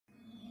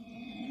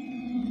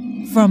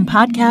from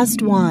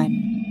Podcast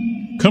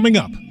One. Coming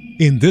up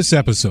in this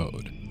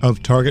episode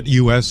of Target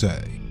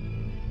USA.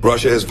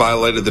 Russia has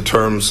violated the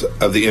terms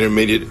of the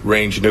Intermediate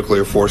Range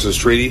Nuclear Forces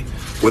Treaty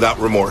without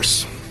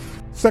remorse.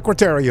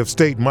 Secretary of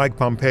State Mike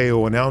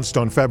Pompeo announced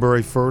on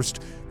February 1st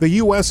the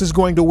U.S. is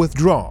going to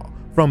withdraw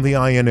from the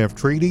INF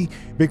treaty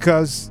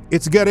because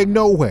it's getting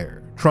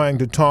nowhere trying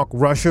to talk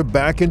Russia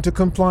back into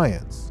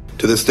compliance.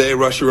 To this day,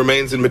 Russia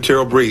remains in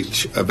material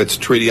breach of its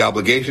treaty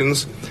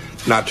obligations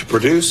not to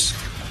produce,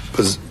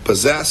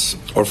 possess,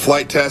 or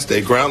flight test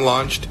a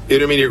ground-launched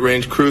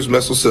intermediate-range cruise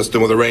missile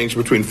system with a range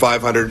between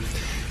 500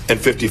 and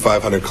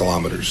 5,500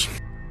 kilometers.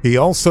 He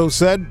also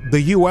said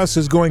the U.S.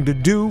 is going to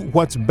do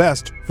what's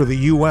best for the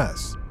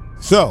U.S.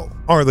 So,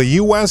 are the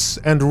U.S.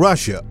 and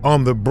Russia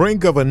on the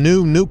brink of a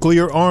new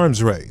nuclear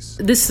arms race?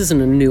 This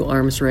isn't a new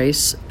arms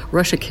race.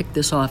 Russia kicked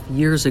this off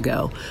years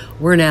ago.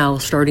 We're now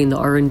starting the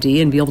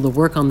R&D and be able to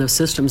work on those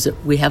systems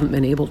that we haven't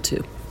been able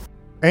to.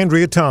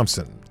 Andrea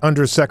Thompson,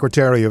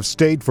 Undersecretary of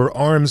State for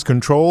Arms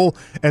Control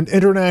and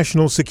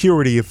International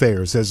Security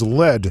Affairs, has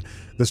led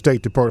the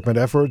State Department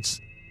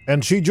efforts,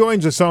 and she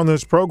joins us on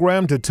this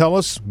program to tell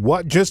us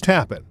what just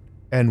happened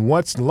and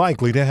what's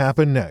likely to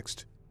happen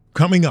next.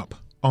 Coming up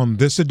on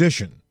this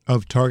edition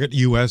of Target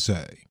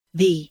USA.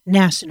 The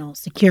National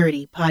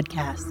Security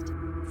Podcast.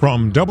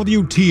 From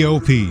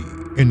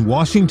WTOP in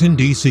Washington,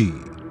 D.C.,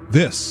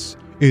 this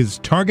is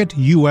Target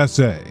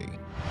USA.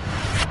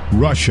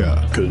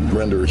 Russia. Could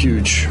render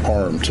huge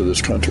harm to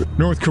this country.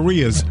 North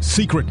Korea's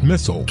secret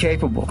missile.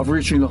 Capable of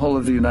reaching the whole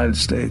of the United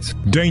States.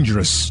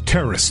 Dangerous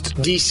terrorist.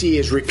 D.C.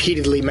 is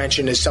repeatedly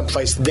mentioned as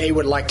someplace they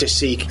would like to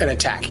seek an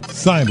attack.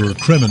 Cyber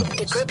criminals.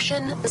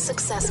 Decryption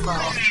successful.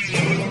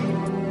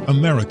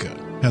 America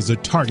has a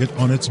target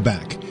on its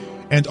back.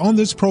 And on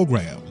this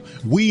program,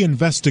 we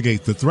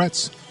investigate the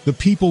threats, the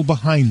people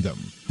behind them,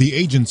 the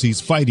agencies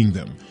fighting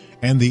them,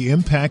 and the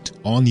impact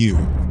on you.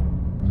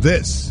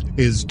 This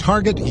is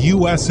Target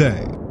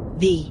USA,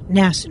 the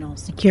National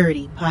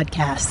Security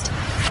Podcast.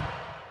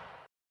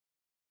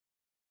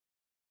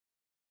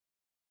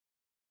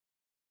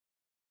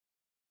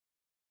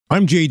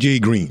 I'm J.J.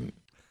 Green.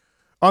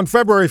 On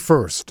February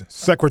 1st,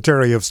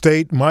 Secretary of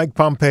State Mike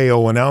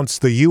Pompeo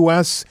announced the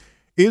U.S.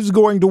 is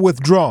going to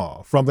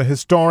withdraw from the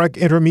historic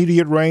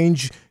Intermediate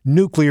Range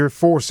Nuclear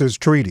Forces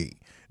Treaty,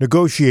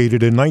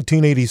 negotiated in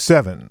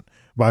 1987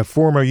 by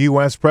former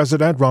U.S.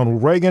 President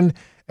Ronald Reagan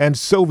and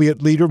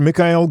Soviet leader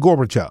Mikhail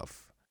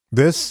Gorbachev.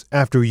 This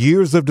after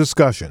years of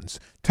discussions,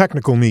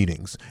 technical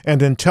meetings,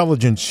 and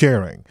intelligence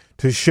sharing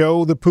to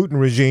show the Putin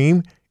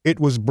regime it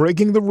was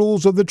breaking the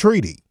rules of the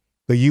treaty.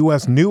 The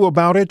U.S. knew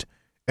about it,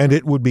 and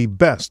it would be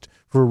best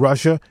for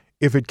Russia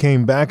if it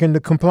came back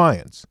into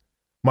compliance.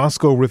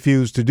 Moscow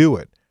refused to do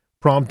it,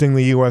 prompting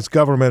the U.S.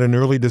 government in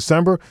early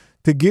December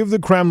to give the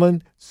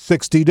Kremlin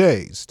 60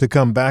 days to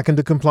come back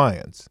into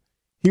compliance.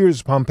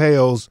 Here's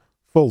Pompeo's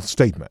full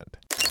statement.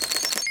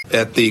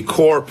 At the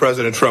core of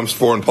President Trump's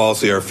foreign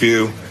policy are a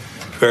few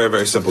very,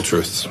 very simple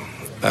truths.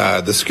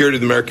 The security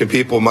of the American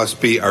people must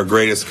be our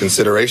greatest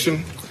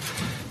consideration.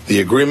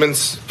 The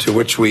agreements to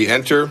which we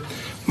enter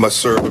must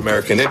serve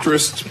American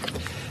interests,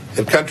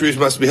 and countries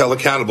must be held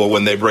accountable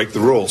when they break the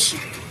rules.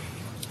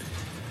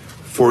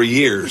 For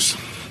years,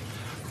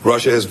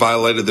 Russia has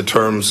violated the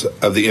terms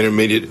of the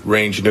Intermediate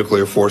Range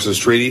Nuclear Forces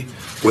Treaty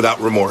without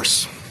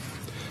remorse.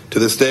 To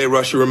this day,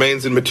 Russia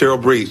remains in material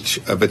breach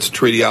of its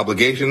treaty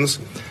obligations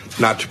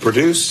not to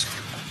produce,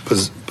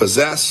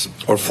 possess,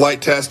 or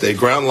flight test a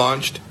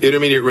ground-launched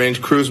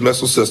intermediate-range cruise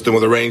missile system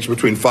with a range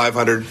between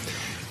 500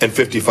 and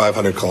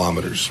 5,500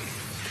 kilometers.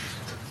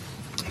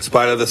 In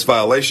spite of this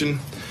violation,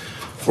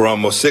 for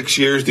almost 6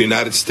 years, the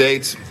United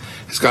States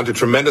has gone to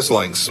tremendous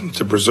lengths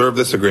to preserve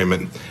this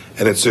agreement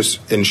and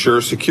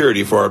ensure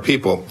security for our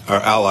people,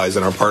 our allies,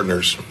 and our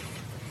partners.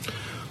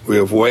 We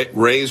have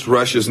raised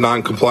Russia's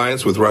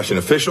non-compliance with Russian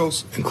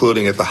officials,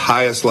 including at the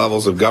highest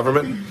levels of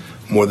government,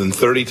 more than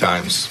 30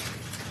 times.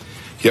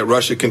 Yet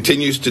Russia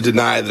continues to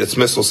deny that its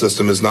missile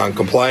system is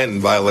non-compliant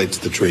and violates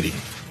the treaty.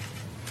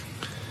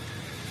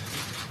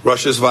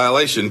 Russia's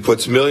violation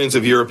puts millions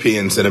of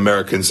Europeans and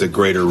Americans at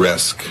greater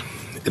risk.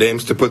 It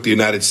aims to put the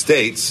United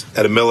States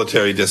at a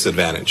military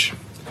disadvantage,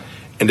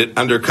 and it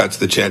undercuts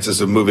the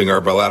chances of moving our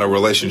bilateral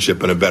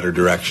relationship in a better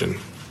direction.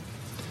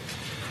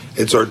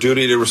 It's our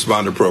duty to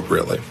respond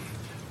appropriately.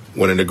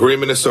 When an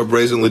agreement is so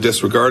brazenly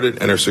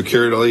disregarded and our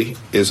security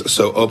is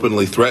so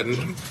openly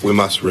threatened, we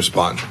must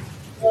respond.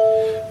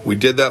 We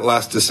did that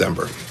last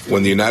December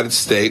when the United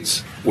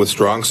States, with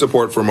strong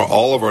support from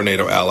all of our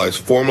NATO allies,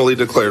 formally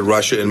declared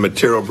Russia in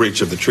material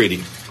breach of the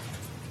treaty.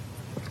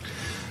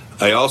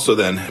 I also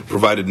then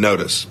provided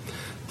notice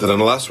that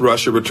unless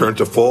Russia returned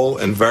to full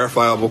and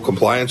verifiable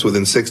compliance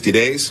within 60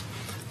 days,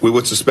 we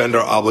would suspend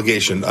our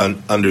obligation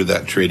under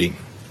that treaty.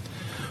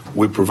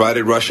 We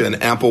provided Russia an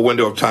ample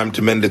window of time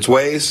to mend its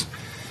ways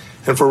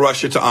and for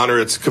Russia to honor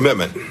its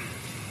commitment.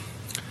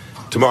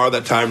 Tomorrow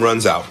that time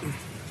runs out.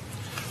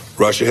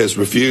 Russia has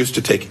refused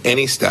to take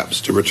any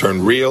steps to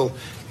return real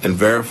and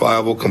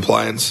verifiable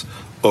compliance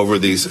over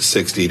these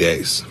 60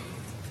 days.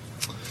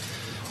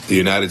 The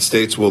United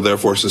States will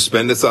therefore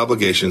suspend its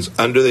obligations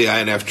under the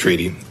INF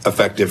Treaty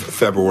effective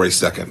February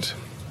 2nd.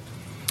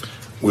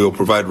 We will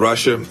provide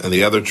Russia and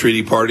the other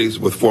treaty parties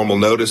with formal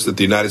notice that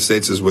the United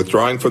States is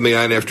withdrawing from the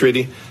INF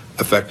Treaty,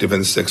 effective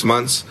in 6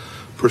 months,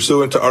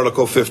 pursuant to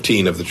Article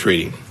 15 of the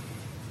treaty.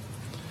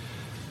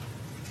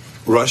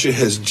 Russia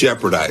has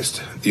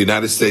jeopardized the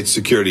United States'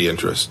 security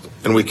interest,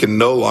 and we can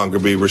no longer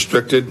be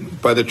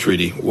restricted by the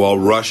treaty while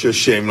Russia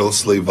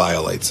shamelessly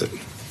violates it.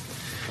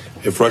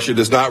 If Russia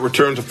does not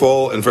return to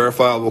full and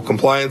verifiable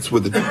compliance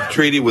with the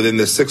treaty within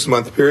this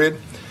 6-month period,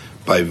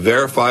 by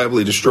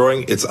verifiably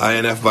destroying its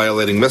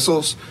INF-violating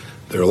missiles,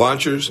 their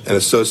launchers, and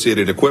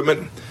associated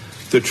equipment,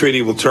 the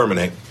treaty will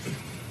terminate.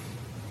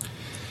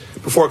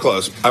 Before I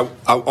close,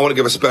 I want to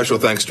give a special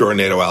thanks to our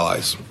NATO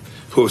allies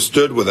who have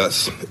stood with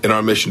us in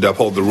our mission to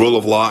uphold the rule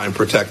of law and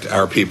protect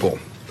our people.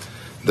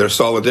 Their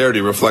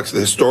solidarity reflects the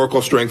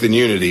historical strength and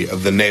unity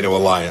of the NATO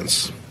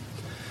alliance.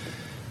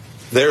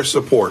 Their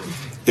support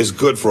is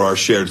good for our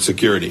shared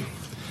security.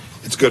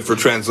 It's good for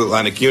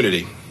transatlantic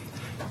unity,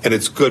 and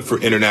it's good for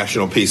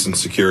international peace and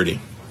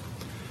security.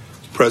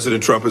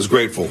 President Trump is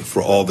grateful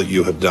for all that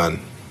you have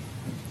done.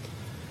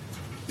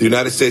 The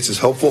United States is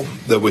hopeful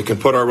that we can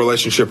put our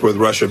relationship with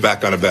Russia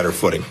back on a better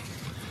footing.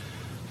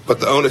 But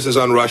the onus is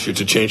on Russia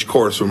to change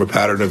course from a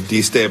pattern of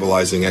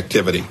destabilizing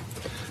activity,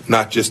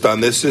 not just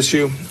on this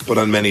issue, but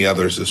on many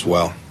others as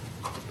well.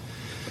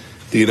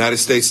 The United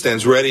States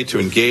stands ready to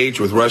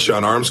engage with Russia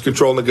on arms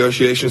control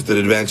negotiations that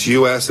advance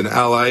U.S. and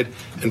allied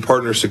and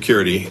partner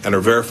security and are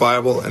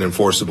verifiable and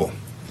enforceable.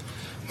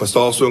 Must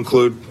also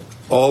include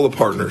all the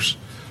partners.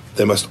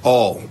 They must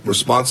all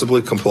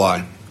responsibly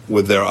comply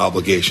with their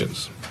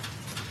obligations.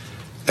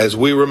 As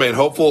we remain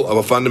hopeful of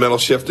a fundamental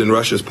shift in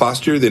Russia's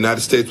posture, the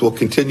United States will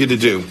continue to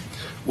do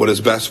what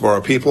is best for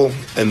our people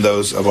and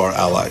those of our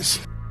allies.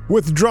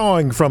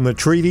 Withdrawing from the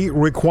treaty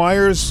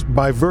requires,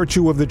 by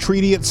virtue of the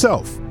treaty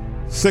itself,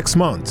 6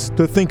 months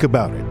to think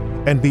about it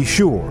and be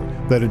sure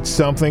that it's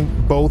something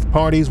both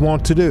parties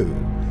want to do.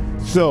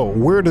 So,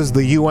 where does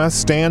the U.S.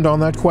 stand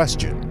on that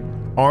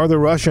question? Are the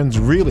Russians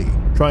really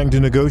trying to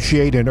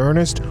negotiate in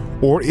earnest,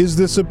 or is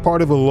this a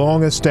part of a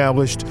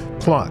long-established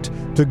plot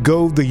to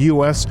goad the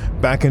U.S.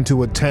 back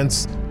into a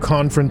tense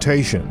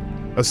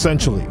confrontation,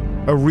 essentially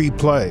a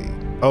replay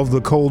of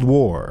the Cold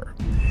War?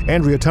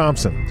 Andrea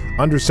Thompson,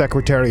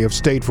 Undersecretary of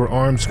State for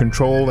Arms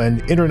Control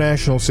and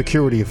International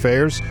Security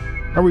Affairs,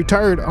 a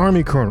retired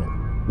Army colonel,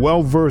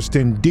 well-versed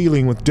in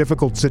dealing with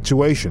difficult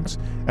situations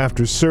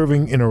after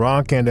serving in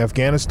Iraq and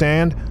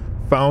Afghanistan,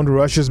 found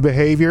Russia's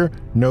behavior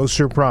no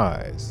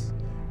surprise.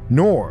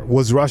 Nor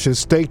was Russia's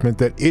statement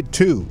that it,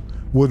 too,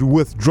 would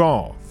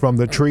withdraw from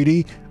the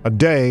treaty a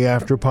day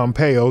after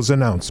Pompeo's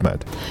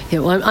announcement. Yeah,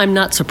 well, I'm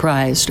not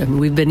surprised. I mean,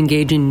 we've been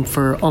engaging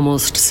for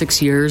almost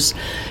 6 years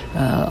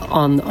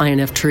on the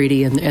INF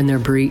Treaty and their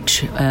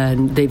breach,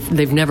 and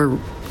they've never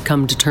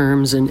come to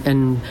terms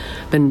and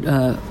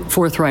been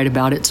forthright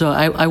about it. So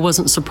I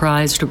wasn't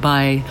surprised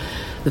by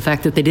the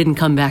fact that they didn't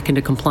come back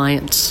into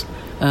compliance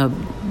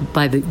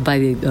by the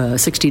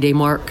 60-day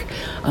mark.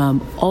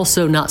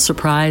 Also not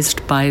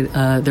surprised by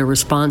their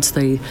response.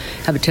 They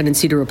have a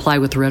tendency to reply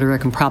with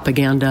rhetoric and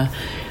propaganda.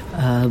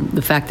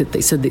 The fact that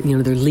they said that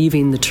they're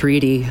leaving the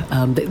treaty,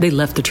 they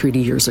left the treaty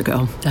years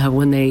ago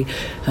when they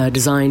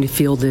designed,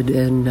 fielded,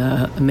 and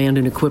manned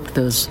and equipped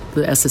the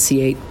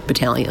SSC-8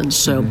 battalions.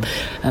 So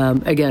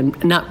again,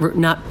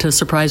 not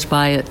surprised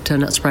by it,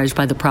 not surprised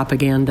by the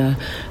propaganda.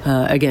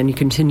 Again, you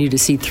continue to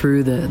see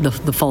through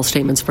the false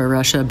statements by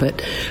Russia,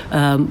 but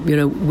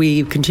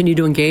we continue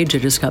to engage. I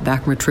just got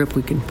back from a trip.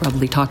 We can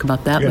probably talk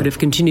about that, but have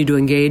continued to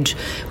engage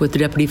with the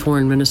Deputy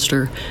Foreign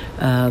Minister.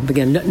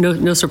 Again,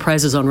 no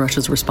surprises on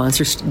Russia's response.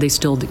 They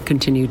still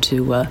continue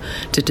to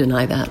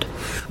deny that.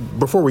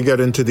 Before we get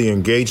into the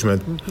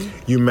engagement,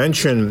 you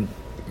mentioned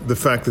the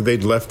fact that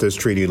they'd left this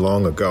treaty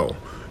long ago.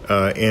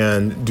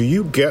 And do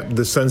you get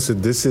the sense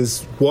that this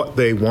is what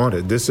they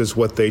wanted? This is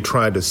what they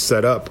tried to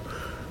set up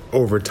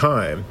over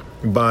time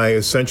by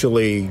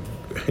essentially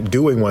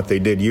doing what they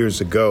did years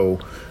ago,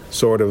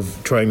 sort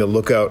of trying to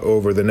look out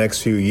over the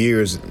next few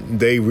years?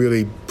 They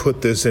really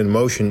put this in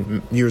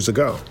motion years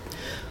ago.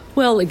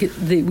 Well,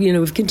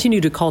 we've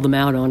continued to call them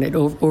out on it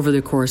over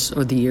the course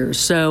of the years.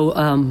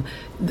 So,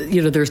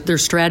 their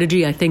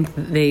strategy, I think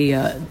they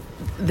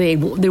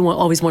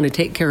always want to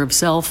take care of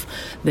self.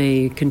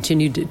 They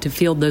continue to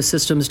field those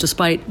systems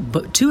despite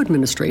two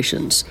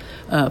administrations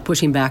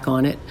pushing back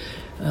on it.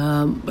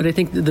 But I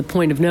think the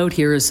point of note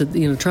here is that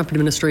the Trump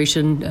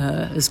administration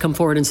has come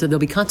forward and said there'll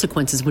be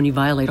consequences when you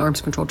violate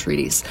arms control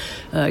treaties.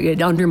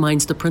 It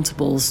undermines the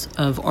principles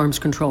of arms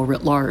control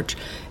writ large.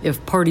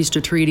 If parties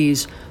to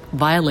treaties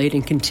violate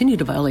and continue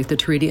to violate the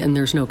treaty and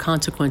there's no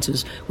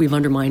consequences, we've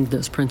undermined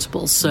those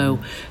principles. So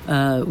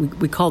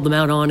we called them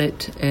out on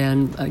it,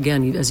 and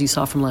again, as you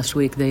saw from last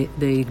week, they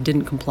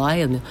didn't comply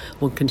and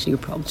will continue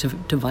probably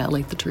to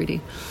violate the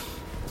treaty.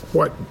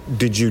 What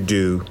did you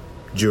do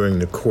during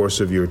the course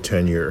of your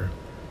tenure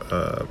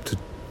to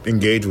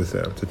engage with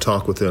them, to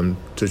talk with them,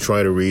 to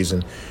try to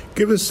reason?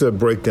 Give us a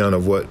breakdown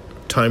of what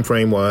time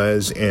frame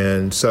wise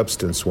and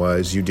substance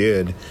wise you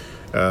did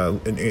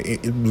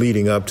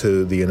leading up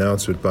to the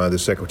announcement by the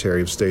Secretary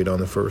of State on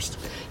the 1st?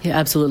 Yeah,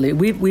 absolutely.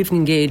 We've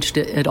engaged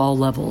at all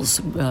levels.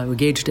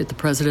 Engaged at the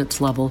President's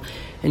level,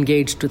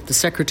 engaged at the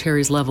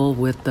Secretary's level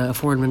with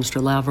Foreign Minister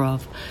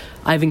Lavrov.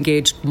 I've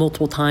engaged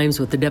multiple times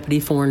with the Deputy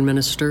Foreign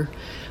Minister.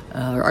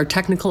 Our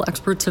technical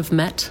experts have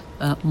met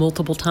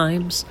multiple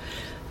times,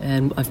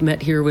 and I've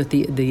met here with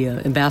the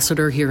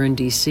ambassador here in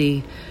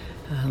D.C.,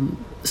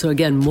 so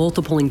again,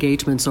 multiple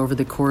engagements over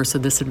the course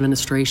of this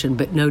administration,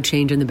 but no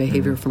change in the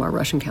behavior from our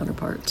Russian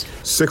counterparts.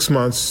 6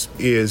 months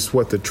is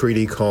what the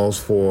treaty calls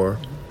for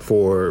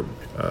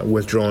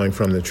withdrawing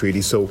from the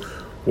treaty. So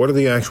what are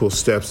the actual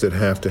steps that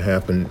have to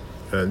happen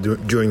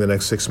during the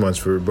next 6 months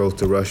for both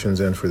the Russians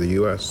and for the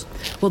U.S.?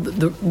 Well,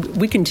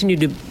 we continue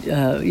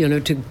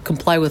to, to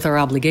comply with our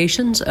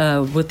obligations.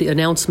 With the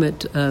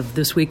announcement of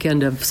this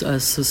weekend of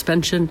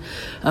suspension,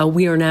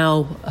 we are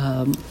now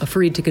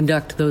free to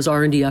conduct those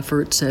R&D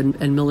efforts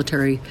and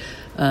military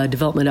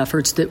development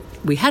efforts that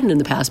we hadn't in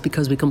the past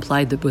because we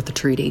complied with the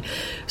treaty.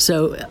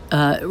 So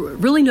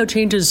really no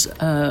changes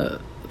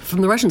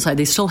from the Russian side.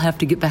 They still have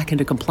to get back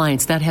into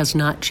compliance. That has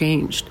not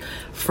changed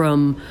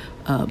from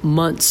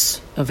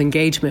months of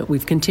engagement.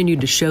 We've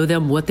continued to show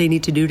them what they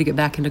need to do to get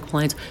back into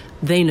compliance.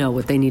 They know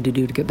what they need to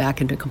do to get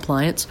back into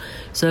compliance.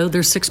 So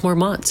there's 6 more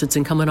months. It's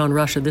incumbent on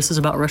Russia. This is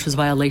about Russia's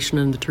violation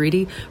of the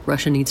treaty.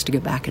 Russia needs to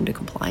get back into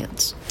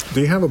compliance. Do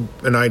you have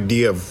an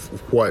idea of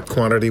what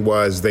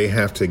quantity-wise they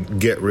have to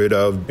get rid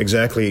of?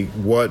 Exactly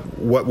what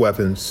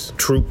weapons,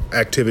 troop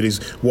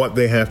activities, what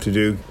they have to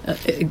do?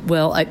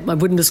 Well, I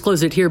wouldn't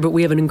disclose it here, but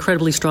we have an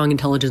incredibly strong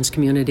intelligence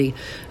community.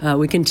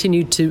 We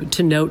continue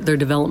to note their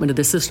development of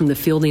the system, the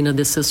fielding of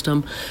this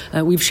system.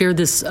 We've shared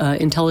this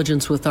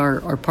intelligence with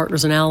our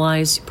partners and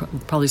allies. You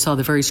probably saw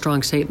the very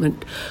strong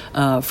statement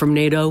from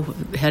NATO,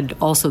 had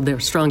also their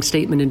strong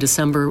statement in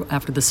December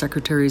after the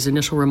Secretary's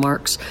initial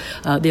remarks.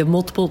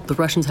 The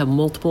Russians have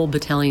multiple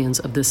battalions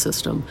of this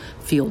system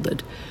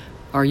fielded.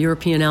 Our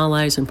European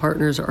allies and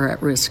partners are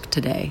at risk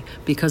today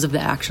because of the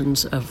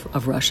actions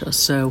of Russia.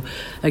 So,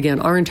 again,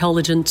 our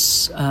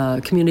intelligence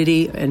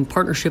community and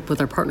partnership with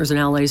our partners and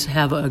allies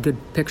have a good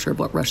picture of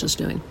what Russia's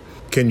doing.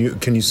 Can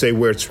you say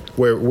where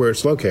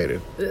it's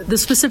located? The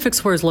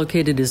specifics where it's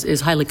located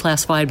is highly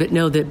classified, but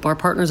know that our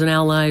partners and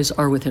allies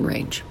are within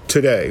range.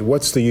 Today,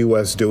 what's the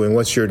U.S. doing?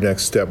 What's your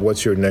next step?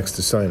 What's your next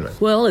assignment?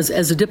 Well,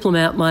 as a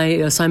diplomat, my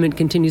assignment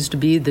continues to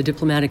be the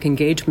diplomatic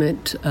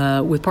engagement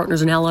with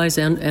partners and allies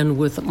and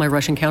with my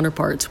Russian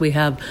counterparts. We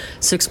have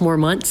 6 more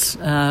months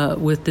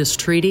with this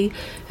treaty.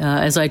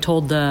 As I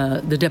told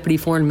the Deputy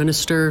Foreign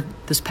Minister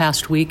this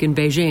past week in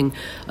Beijing,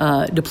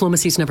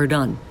 diplomacy's never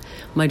done.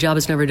 My job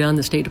is never done.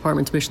 The State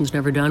Department's mission is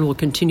never done. We'll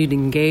continue to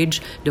engage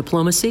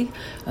diplomacy.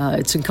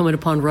 It's incumbent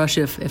upon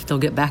Russia if they'll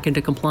get back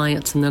into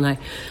compliance. And then I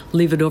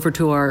leave it over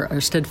to our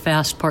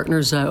steadfast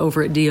partners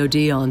over at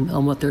DOD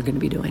on what they're going to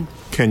be doing.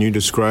 Can you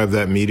describe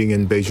that meeting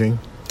in Beijing?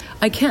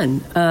 I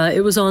can.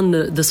 It was on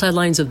the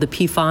sidelines of the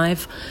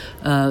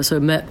P5. So I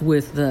met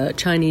with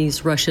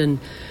Chinese, Russian,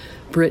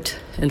 Brit,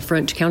 and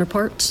French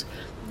counterparts.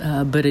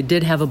 But I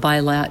did have a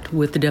bilat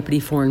with the Deputy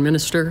Foreign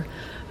Minister.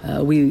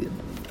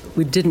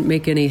 We didn't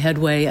make any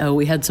headway.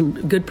 We had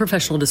some good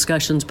professional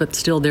discussions, but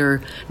still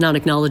they're not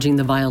acknowledging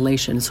the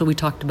violation. So we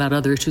talked about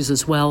other issues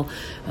as well.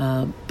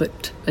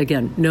 But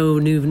again, no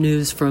new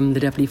news from the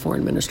Deputy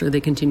Foreign Minister.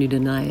 They continue to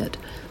deny it.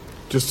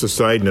 Just a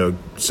side note,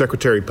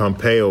 Secretary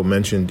Pompeo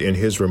mentioned in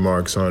his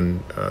remarks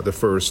on the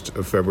 1st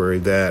of February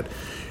that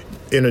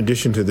in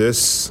addition to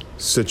this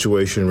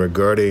situation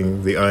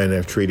regarding the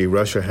INF Treaty,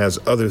 Russia has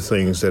other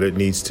things that it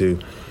needs to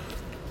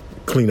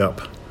clean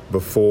up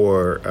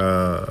before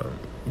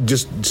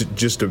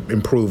just to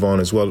improve on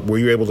as well. Were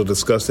you able to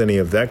discuss any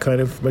of that kind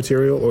of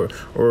material or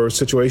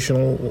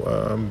situational?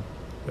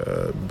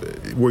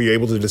 Were you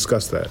able to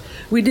discuss that?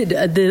 We did.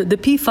 The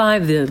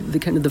P5, the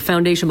kind of the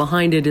foundation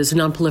behind it is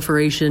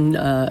non-proliferation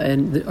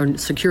and our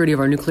security of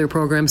our nuclear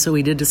program. So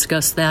we did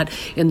discuss that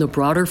in the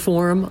broader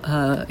forum,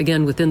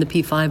 again, within the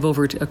P5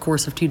 over a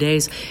course of 2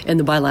 days, and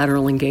the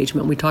bilateral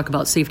engagement. We talk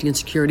about safety and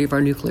security of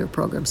our nuclear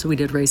program. So we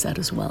did raise that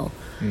as well.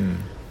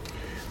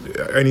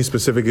 Any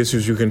specific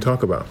issues you can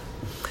talk about?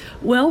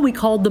 Well, we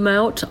called them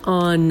out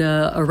on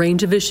a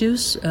range of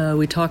issues.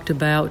 We talked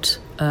about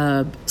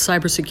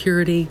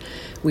cybersecurity.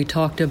 We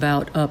talked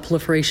about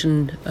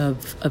proliferation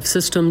of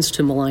systems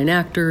to malign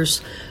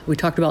actors. We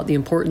talked about the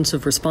importance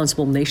of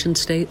responsible nation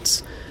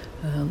states.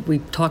 We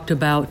talked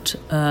about,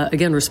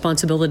 again,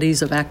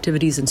 responsibilities of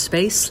activities in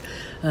space.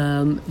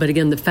 But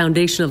again, the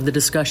foundation of the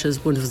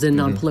discussions was in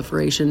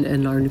non-proliferation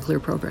and our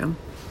nuclear program.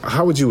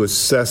 How would you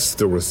assess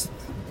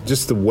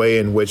just the way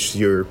in which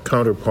your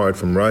counterpart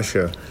from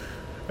Russia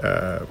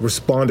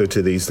responded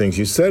to these things?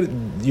 You said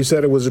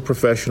it was a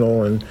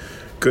professional and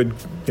good,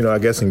 I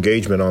guess,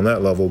 engagement on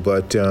that level.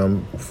 But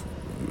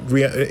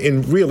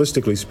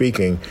realistically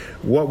speaking,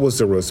 what was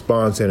the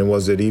response, and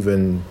was it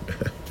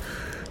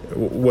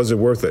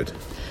worth it?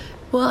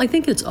 Well, I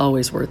think it's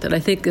always worth it. I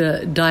think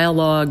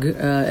dialogue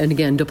and,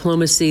 again,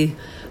 diplomacy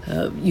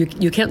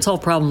you can't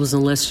solve problems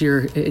unless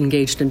you're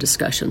engaged in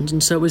discussions.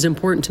 And so it was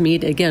important to me,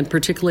 again,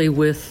 particularly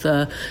with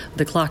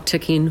the clock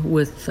ticking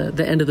with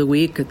the end of the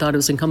week. I thought it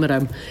was incumbent.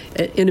 I'm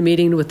in a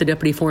meeting with the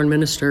Deputy Foreign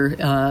Minister.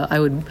 I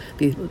would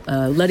be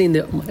letting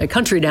the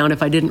country down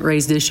if I didn't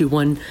raise the issue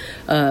one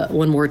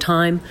more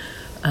time.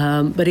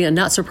 But again,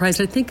 not surprised.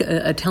 I think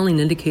a telling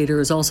indicator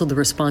is also the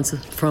response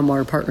from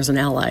our partners and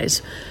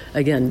allies.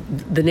 Again,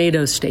 the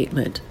NATO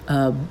statement,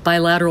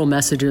 bilateral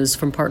messages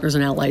from partners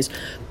and allies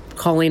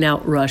calling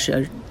out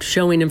Russia,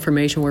 showing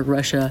information where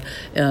Russia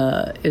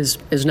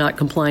is not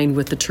complying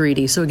with the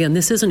treaty. So again,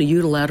 this isn't a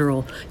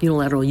unilateral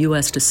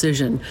U.S.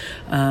 decision.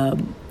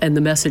 And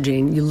the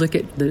messaging, you look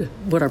at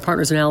what our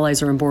partners and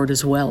allies are on board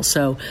as well.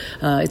 So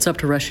it's up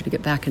to Russia to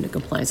get back into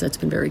compliance. That's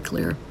been very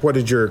clear. What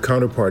did your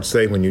counterparts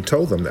say when you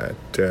told them that?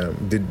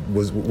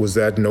 Was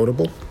that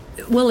notable?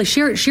 Well,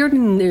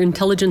 sharing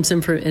intelligence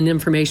and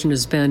information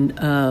has been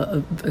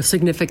a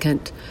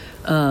significant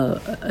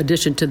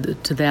addition to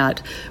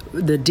that.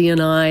 The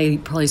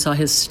DNI probably saw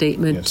his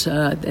statement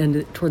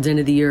and towards the end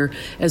of the year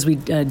as we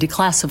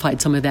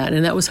declassified some of that,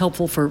 and that was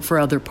helpful for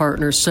other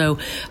partners. So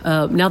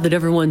now that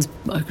everyone's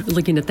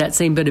looking at that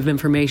same bit of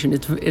information,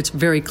 it's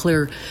very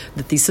clear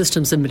that these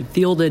systems have been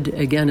fielded.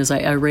 Again, as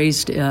I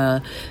raised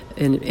in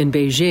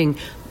Beijing,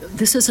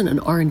 this isn't an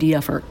R&D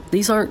effort.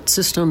 These aren't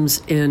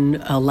systems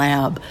in a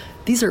lab.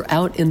 These are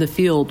out in the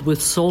field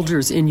with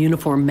soldiers in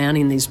uniform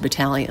manning these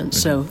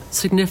battalions. So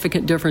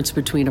significant difference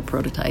between a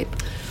prototype.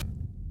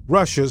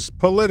 Russia's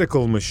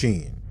political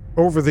machine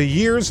over the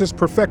years has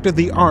perfected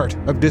the art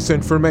of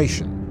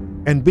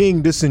disinformation and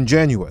being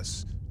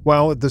disingenuous,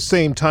 while at the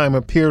same time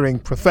appearing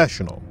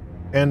professional.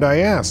 And I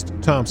asked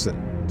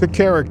Thompson to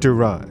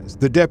characterize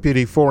the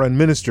deputy foreign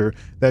minister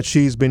that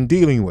she's been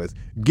dealing with,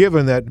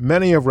 given that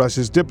many of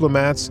Russia's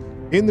diplomats,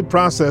 in the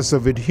process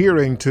of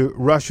adhering to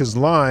Russia's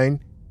line,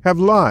 have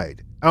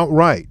lied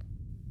outright.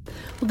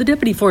 Well, the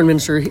deputy foreign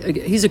minister,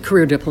 he's a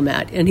career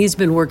diplomat, and he's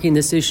been working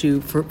this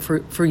issue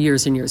for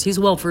years and years. He's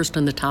well-versed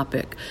on the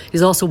topic.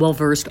 He's also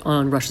well-versed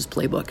on Russia's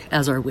playbook,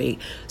 as are we.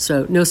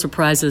 So no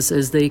surprises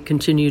as they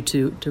continue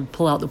to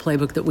pull out the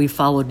playbook that we've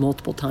followed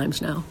multiple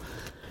times now.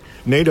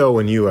 NATO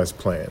and U.S.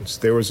 plans.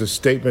 There was a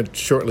statement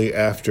shortly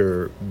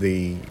after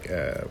the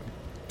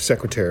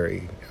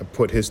Secretary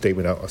put his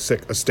statement out,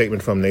 a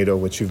statement from NATO,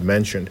 which you've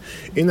mentioned.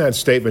 In that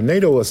statement,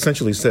 NATO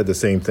essentially said the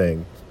same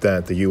thing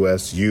that the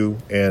U.S., you,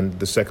 and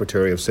the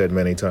Secretary have said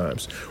many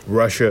times.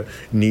 Russia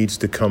needs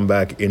to come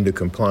back into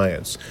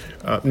compliance.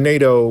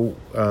 NATO,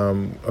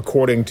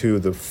 according to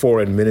the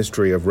Foreign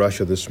Ministry of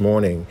Russia this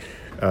morning,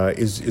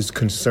 is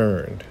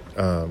concerned.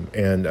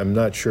 And I'm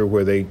not sure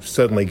where they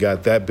suddenly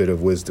got that bit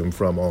of wisdom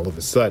from all of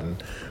a sudden,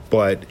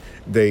 but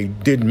they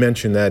did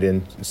mention that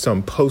in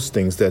some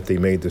postings that they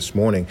made this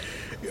morning.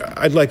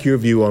 I'd like your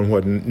view on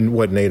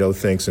what NATO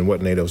thinks and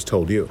what NATO's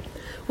told you.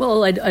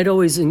 Well, I'd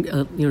always,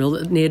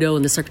 NATO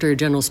and the Secretary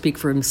General speak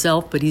for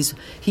himself, but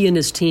he and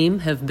his team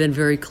have been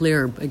very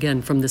clear,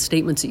 again, from the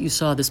statements that you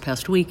saw this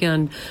past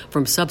weekend,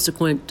 from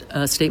subsequent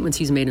statements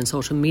he's made in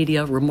social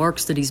media,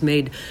 remarks that he's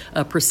made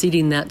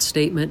preceding that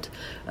statement.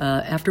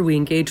 After we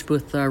engaged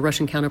with our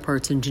Russian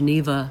counterparts in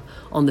Geneva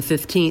on the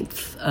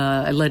 15th,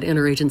 I led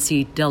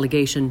interagency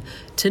delegation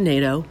to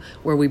NATO,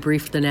 where we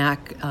briefed the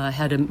NAC,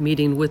 had a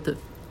meeting with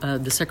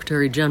the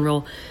Secretary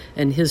General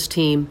and his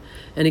team.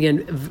 And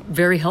again,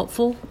 very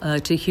helpful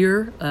to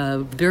hear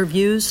their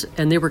views,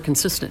 and they were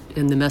consistent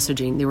in the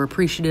messaging. They were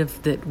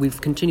appreciative that we've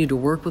continued to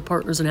work with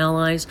partners and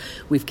allies.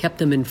 We've kept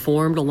them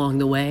informed along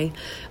the way.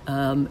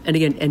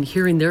 And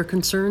hearing their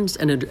concerns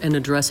and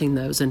addressing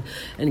those. And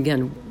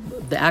again,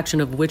 the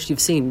action of which you've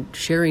seen,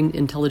 sharing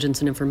intelligence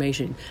and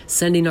information,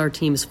 sending our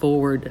teams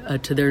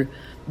forward to their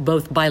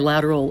both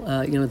bilateral,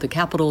 the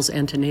capitals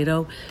and to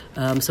NATO.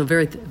 So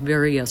very,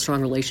 very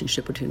strong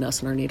relationship between us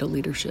and our NATO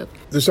leadership.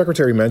 The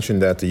Secretary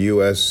mentioned that the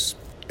U.S.,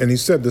 and he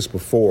said this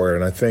before,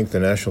 and I think the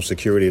National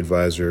Security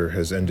Advisor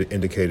has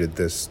indicated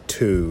this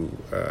too,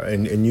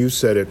 and you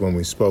said it when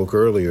we spoke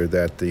earlier,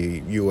 that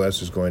the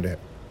U.S. is going to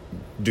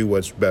do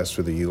what's best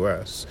for the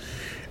U.S.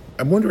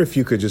 I wonder if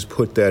you could just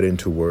put that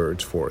into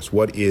words for us.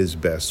 What is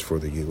best for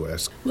the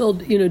U.S.? Well,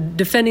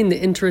 defending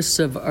the interests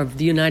of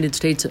the United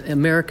States,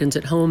 Americans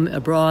at home,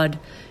 abroad,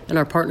 and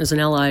our partners and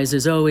allies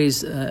is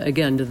always,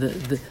 again,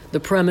 the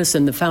premise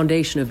and the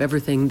foundation of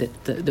everything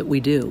that we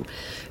do.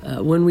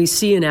 When we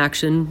see an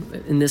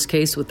action, in this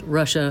case with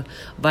Russia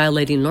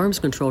violating an arms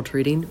control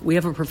treaty, we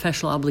have a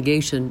professional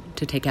obligation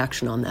to take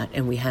action on that,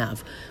 and we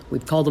have.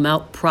 We've called them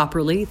out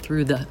properly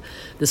through the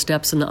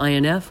steps in the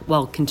INF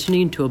while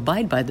continuing to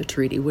abide by the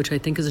treaty, which I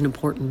think is an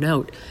important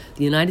note.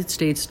 The United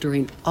States,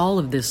 during all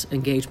of this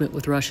engagement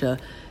with Russia,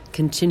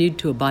 continued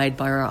to abide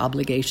by our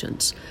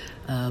obligations.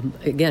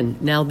 Again,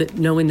 now that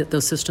knowing that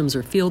those systems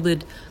are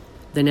fielded,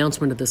 the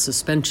announcement of the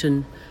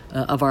suspension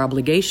of our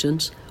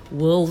obligations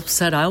will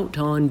set out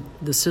on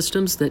the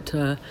systems that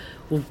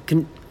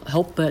can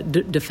help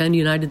defend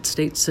United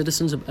States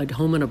citizens at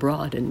home and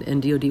abroad,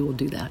 and DoD will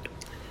do that.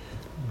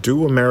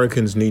 Do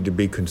Americans need to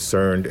be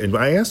concerned? And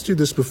I asked you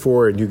this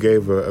before, and you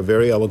gave a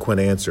very eloquent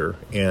answer,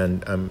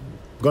 and I'm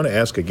going to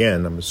ask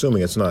again. I'm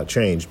assuming it's not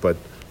changed, but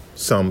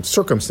some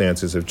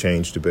circumstances have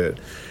changed a bit.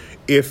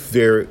 If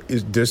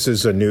this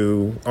is a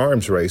new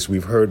arms race,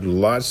 we've heard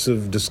lots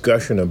of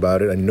discussion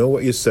about it. I know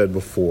what you said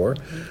before.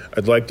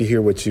 I'd like to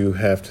hear what you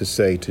have to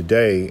say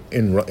today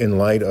in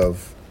light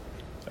of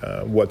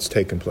what's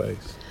taken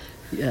place.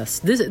 Yes,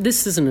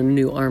 this isn't a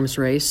new arms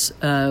race.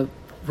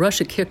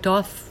 Russia kicked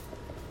off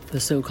the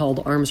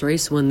so-called arms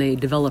race when they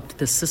developed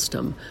this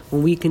system,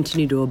 when we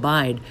continue to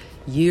abide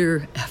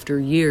year after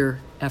year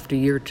after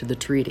year to the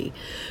treaty.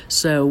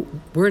 So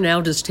we're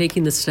now just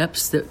taking the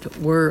steps that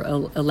we're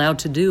allowed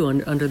to do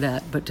under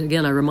that. But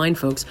again, I remind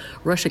folks,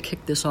 Russia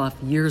kicked this off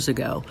years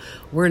ago.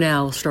 We're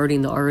now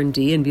starting the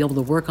R&D and be able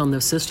to work on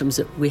those systems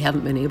that we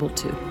haven't been able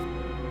to.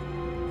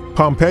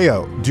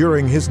 Pompeo,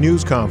 during his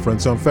news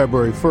conference on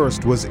February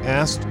 1st, was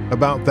asked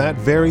about that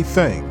very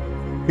thing.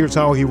 Here's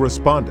how he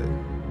responded.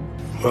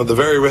 Well, the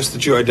very risk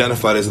that you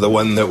identified is the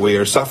one that we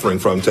are suffering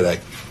from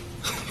today.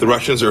 The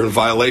Russians are in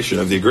violation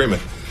of the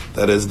agreement.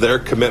 That is their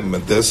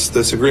commitment,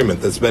 this agreement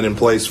that's been in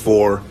place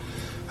for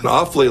an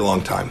awfully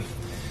long time.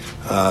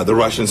 The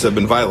Russians have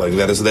been violating.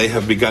 That is, they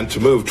have begun to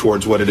move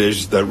towards what it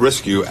is that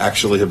risk you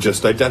actually have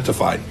just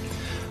identified.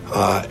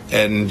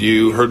 And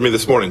you heard me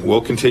this morning.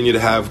 We'll continue to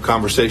have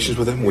conversations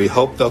with them. We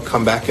hope they'll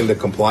come back into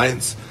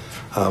compliance.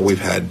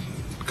 We've had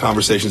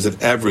conversations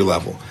at every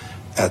level,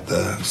 at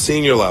the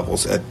senior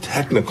levels, at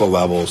technical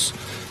levels,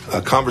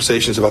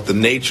 conversations about the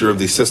nature of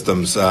these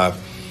systems.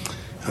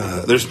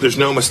 There's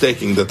no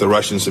mistaking that the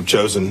Russians have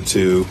chosen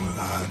to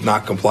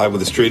not comply with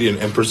this treaty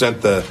and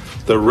present the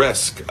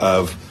risk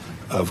of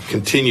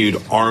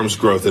continued arms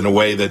growth in a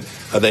way that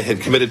they had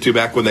committed to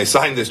back when they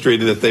signed this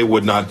treaty that they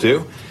would not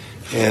do.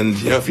 And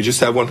if you just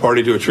have one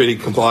party to a treaty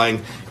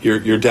complying,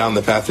 you're down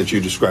the path that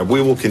you described.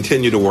 We will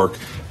continue to work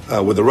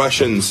with the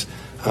Russians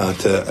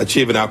to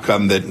achieve an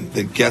outcome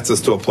that gets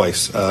us to a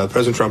place.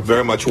 President Trump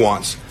very much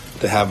wants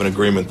to have an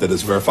agreement that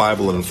is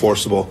verifiable and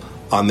enforceable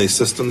on these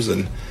systems,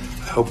 and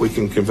I hope we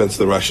can convince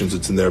the Russians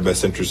it's in their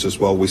best interest as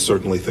well. We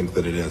certainly think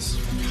that it is.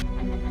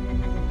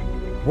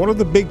 One of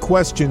the big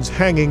questions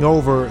hanging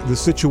over the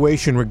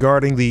situation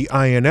regarding the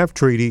INF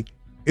Treaty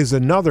is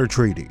another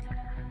treaty,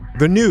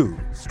 the new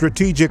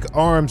Strategic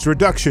Arms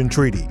Reduction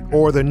Treaty,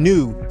 or the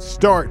new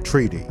START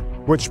Treaty,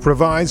 which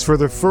provides for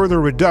the further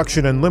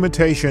reduction and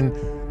limitation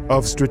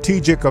of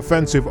strategic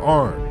offensive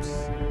arms.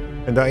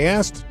 And I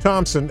asked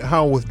Thompson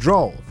how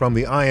withdrawal from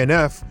the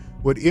INF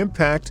would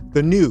impact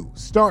the new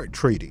START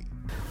Treaty.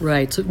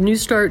 Right. So New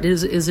START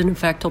is in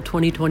effect till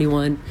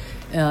 2021.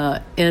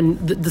 And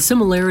the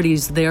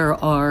similarities there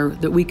are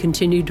that we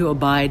continue to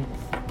abide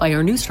by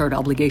our New START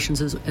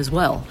obligations as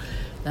well.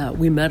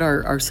 We met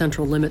our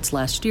central limits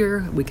last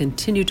year. We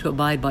continue to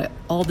abide by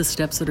all the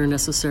steps that are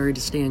necessary to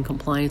stay in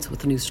compliance with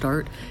the New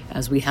START,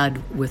 as we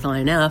had with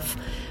INF.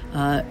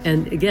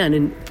 And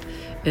again,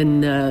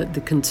 in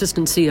the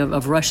consistency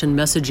of Russian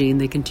messaging,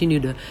 they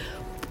continue to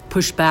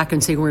push back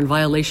and say we're in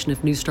violation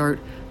of New START.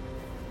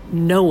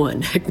 No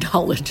one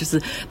acknowledges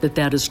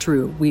that is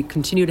true. We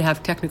continue to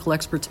have technical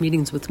experts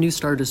meetings with New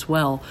START as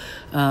well.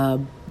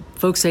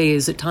 Folks say,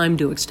 is it time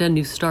to extend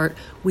New START?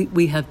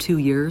 We have 2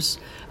 years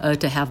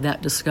to have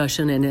that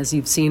discussion, and as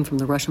you've seen from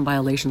the Russian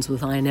violations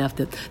with INF,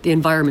 that the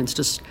environment's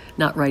just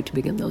not right to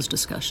begin those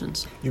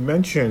discussions. You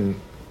mentioned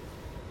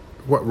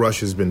what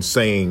Russia's been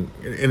saying,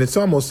 and it's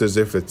almost as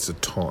if it's a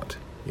taunt.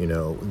 They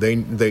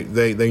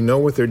know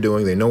what they're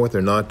doing. They know what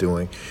they're not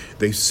doing.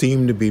 They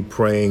seem to be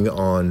preying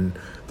on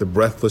the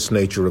breathless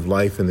nature of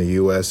life in the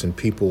U.S. and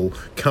people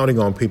counting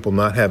on people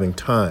not having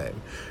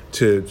time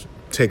to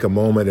take a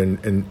moment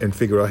and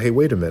figure out, hey,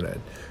 wait a minute.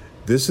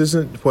 This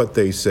isn't what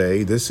they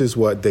say. This is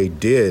what they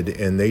did,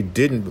 and they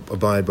didn't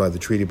abide by the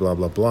treaty, blah,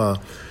 blah, blah.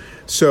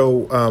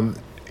 So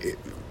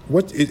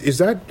what is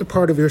that a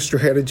part of your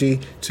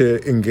strategy to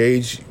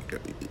engage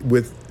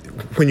with,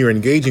 when you're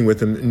engaging with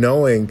them,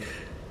 knowing,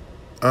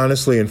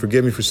 honestly, and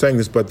forgive me for saying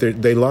this, but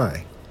they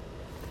lie?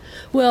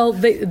 Well,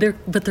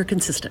 they're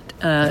consistent.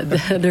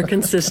 They're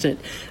consistent.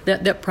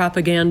 That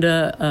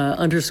propaganda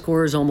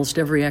underscores almost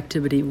every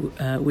activity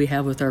we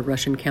have with our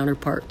Russian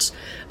counterparts.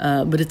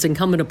 But it's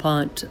incumbent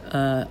upon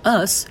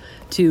us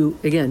to,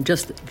 again,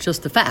 just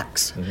the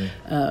facts,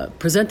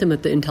 present them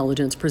with the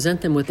intelligence, present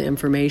them with the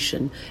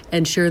information,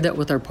 and share that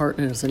with our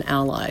partners and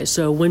allies.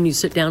 So when you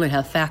sit down and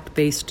have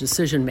fact-based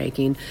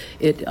decision-making,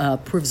 it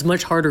proves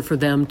much harder for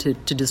them to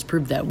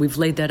disprove that. We've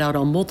laid that out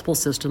on multiple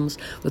systems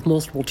with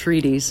multiple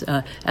treaties,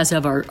 as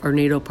have our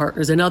NATO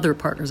partners and other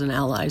partners and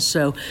allies.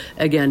 So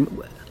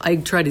again, I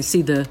try to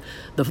see the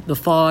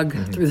fog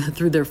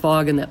through their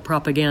fog and that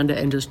propaganda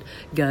and just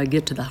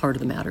get to the heart of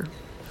the matter.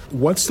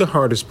 What's the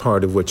hardest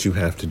part of what you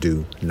have to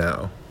do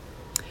now?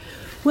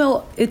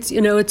 Well, it's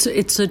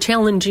a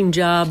challenging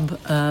job.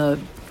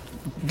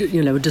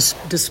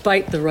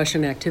 Despite the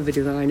Russian activity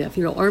of the INF,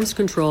 arms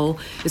control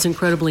is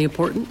incredibly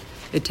important.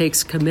 It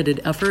takes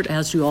committed effort,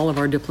 as do all of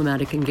our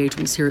diplomatic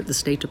engagements here at the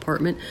State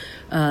Department.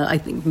 I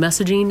think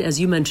messaging, as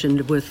you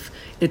mentioned, with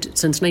it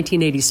since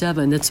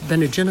 1987, it's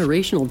been a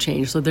generational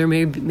change. So there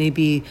may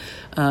be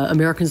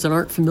Americans that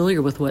aren't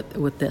familiar with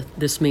what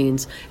this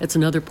means. It's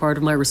another part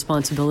of my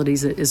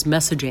responsibilities is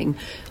messaging,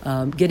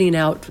 getting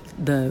out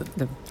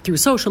through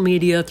social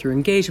media, through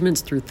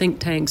engagements, through think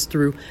tanks,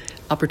 through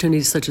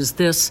opportunities such as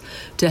this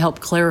to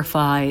help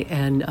clarify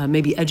and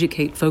maybe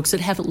educate folks that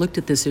haven't looked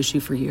at this issue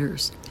for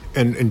years.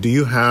 And do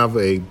you have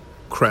a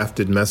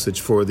crafted message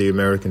for the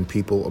American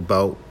people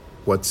about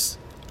what's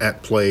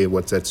at play,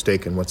 what's at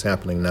stake, and what's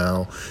happening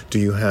now? Do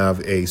you have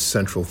a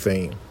central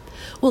theme?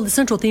 Well, the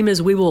central theme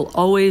is we will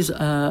always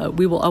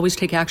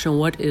take action on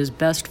what is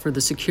best for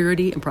the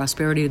security and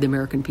prosperity of the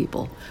American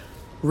people,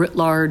 writ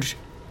large.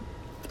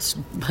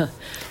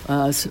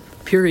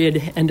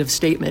 Period, end of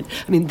statement.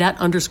 I mean, that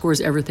underscores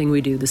everything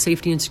we do, the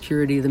safety and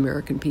security of the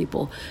American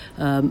people.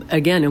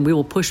 Again, and we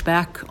will push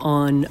back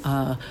on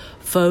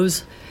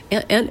foes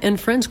and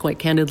friends, quite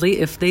candidly,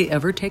 if they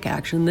ever take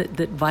action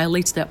that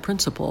violates that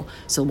principle.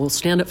 So we'll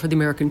stand up for the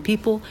American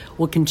people.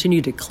 We'll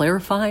continue to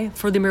clarify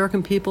for the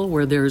American people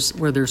where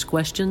there's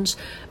questions.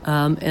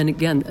 And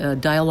again,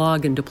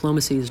 dialogue and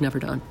diplomacy is never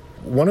done.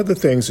 One of the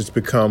things that's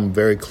become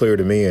very clear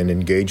to me in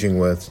engaging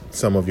with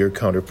some of your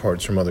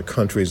counterparts from other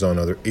countries on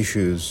other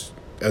issues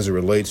as it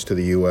relates to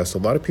the U.S., a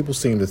lot of people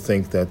seem to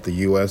think that the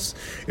U.S.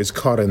 is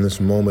caught in this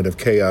moment of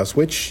chaos,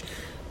 which,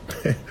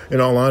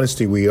 in all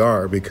honesty, we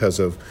are because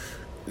of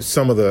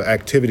some of the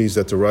activities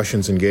that the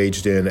Russians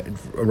engaged in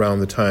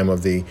around the time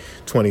of the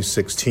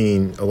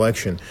 2016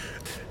 election.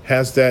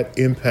 Has that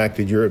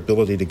impacted your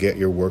ability to get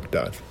your work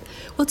done?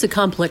 Well, it's a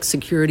complex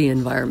security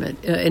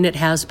environment, and it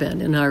has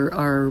been, and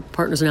our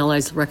partners and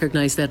allies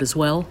recognize that as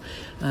well.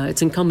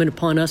 It's incumbent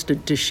upon us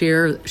to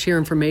share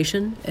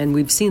information, and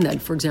we've seen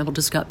that. For example,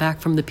 just got back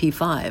from the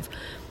P5,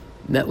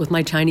 met with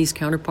my Chinese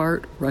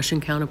counterpart,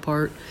 Russian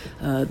counterpart,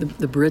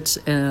 the Brits,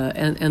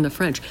 and the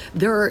French.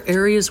 There are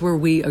areas where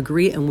we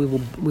agree, and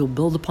we'll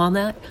build upon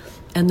that.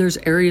 And there's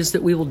areas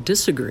that we will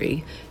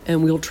disagree,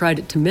 and we'll try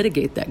to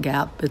mitigate that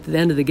gap. At the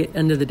end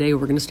of the day,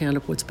 we're going to stand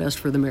up what's best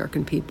for the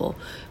American people,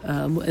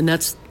 and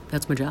that's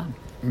my job.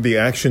 The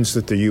actions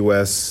that the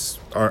U.S.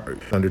 are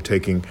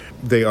undertaking,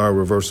 they are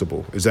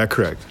reversible. Is that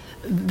correct?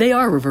 They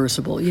are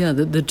reversible. Yeah,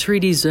 the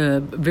treaty's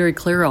very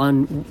clear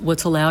on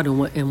what's allowed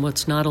and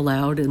what's not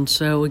allowed. And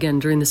so, again,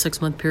 during the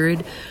 6-month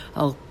period,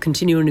 I'll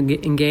continue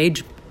to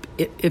engage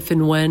if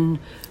and when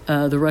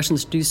the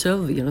Russians do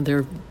so.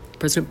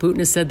 President Putin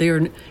has said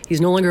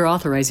he's no longer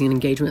authorizing an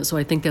engagement, so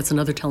I think that's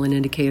another telling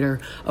indicator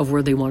of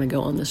where they want to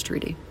go on this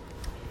treaty.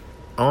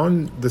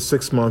 On the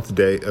 6-month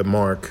day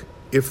mark,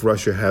 if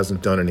Russia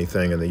hasn't done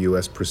anything and the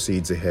U.S.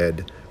 proceeds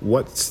ahead,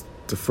 what's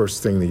the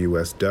first thing the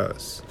U.S.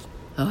 does?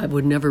 I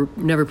would never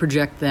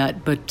project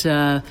that, but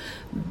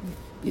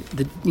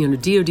the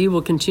DoD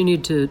will continue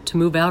to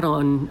move out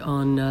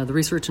on the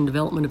research and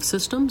development of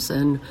systems,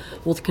 and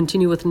we'll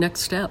continue with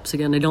next steps.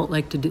 Again, I don't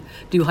like to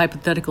do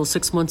hypothetical.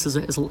 6 months is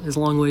a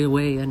long way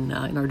away in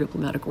our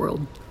diplomatic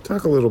world.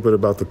 Talk a little bit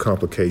about the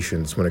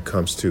complications when it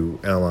comes to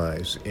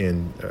allies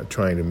in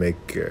trying to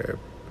make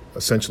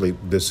essentially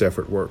this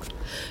effort work.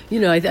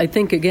 I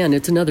think again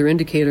it's another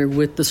indicator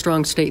with the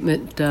strong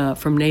statement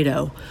from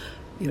NATO.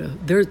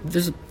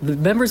 The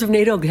members of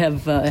NATO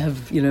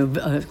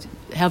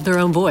have their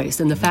own voice,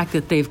 and the fact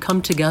that they've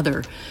come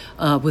together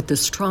with this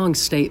strong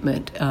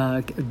statement,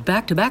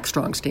 back-to-back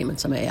strong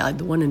statements, I may add,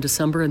 the one in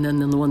December and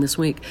then the one this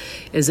week,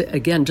 is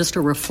again just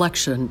a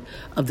reflection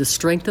of the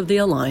strength of the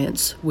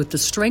alliance, with the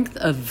strength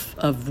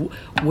of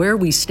where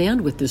we stand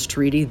with this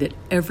treaty. That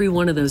every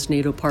one of those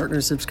NATO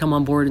partners has come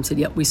on board and said,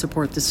 "Yep, we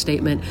support this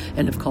statement,"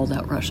 and have called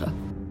out Russia.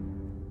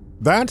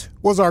 That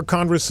was our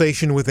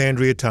conversation with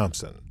Andrea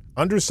Thompson,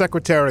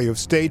 Undersecretary of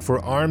State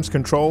for Arms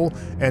Control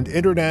and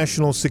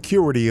International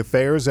Security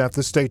Affairs at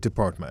the State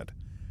Department.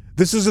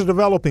 This is a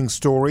developing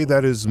story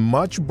that is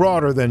much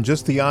broader than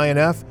just the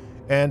INF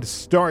and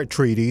START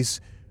treaties.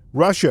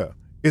 Russia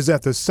is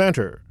at the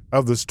center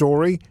of the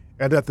story,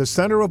 and at the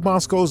center of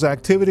Moscow's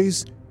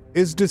activities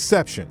is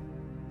deception.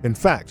 In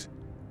fact,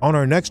 on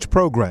our next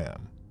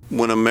program,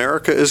 when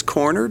America is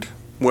cornered,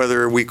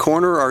 whether we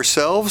corner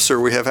ourselves or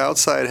we have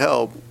outside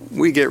help,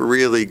 we get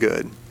really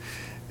good.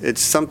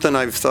 It's something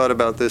I've thought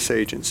about this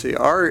agency.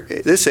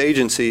 This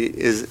agency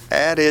is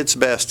at its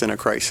best in a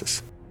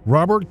crisis.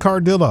 Robert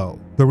Cardillo,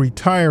 the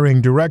retiring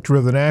director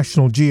of the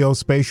National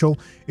Geospatial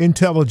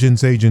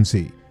Intelligence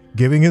Agency,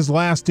 giving his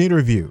last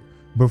interview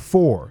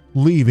before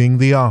leaving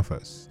the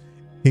office.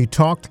 He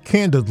talked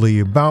candidly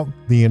about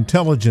the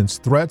intelligence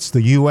threats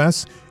the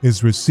U.S.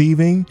 is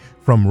receiving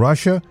from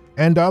Russia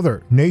and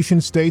other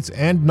nation-states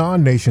and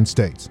non-nation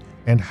states,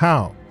 and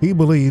how he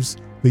believes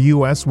the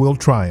U.S. will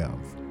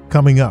triumph.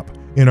 Coming up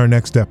in our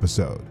next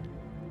episode.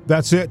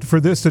 That's it for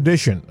this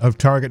edition of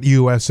Target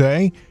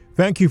USA.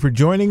 Thank you for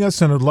joining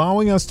us and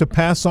allowing us to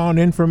pass on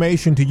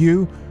information to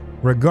you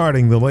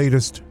regarding the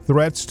latest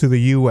threats to the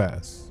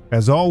U.S.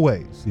 As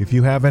always, if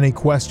you have any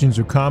questions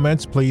or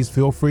comments, please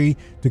feel free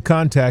to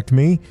contact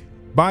me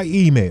by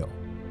email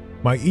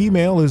My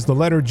email is the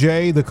letter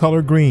J, the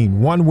color green,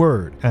 one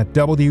word, at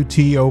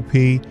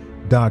WTOP.com.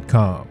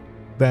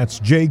 That's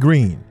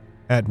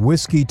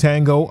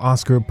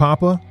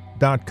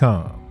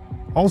jgreen@whiskeytangooscarpapa.com.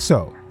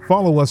 Also,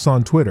 follow us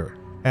on Twitter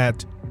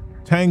at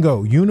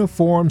Tango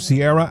Uniform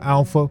Sierra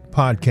Alpha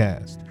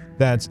Podcast.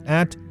 That's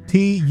at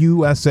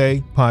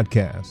TUSA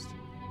Podcast.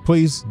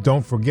 Please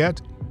don't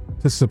forget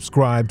to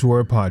subscribe to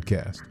our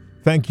podcast.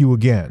 Thank you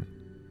again.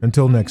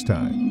 Until next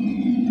time.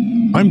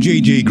 I'm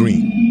JJ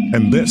Green,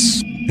 and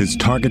this is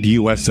Target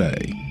USA,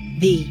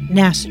 the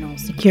National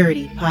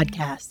Security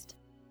Podcast.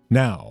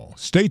 Now,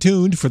 stay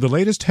tuned for the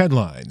latest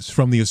headlines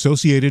from the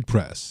Associated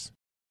Press.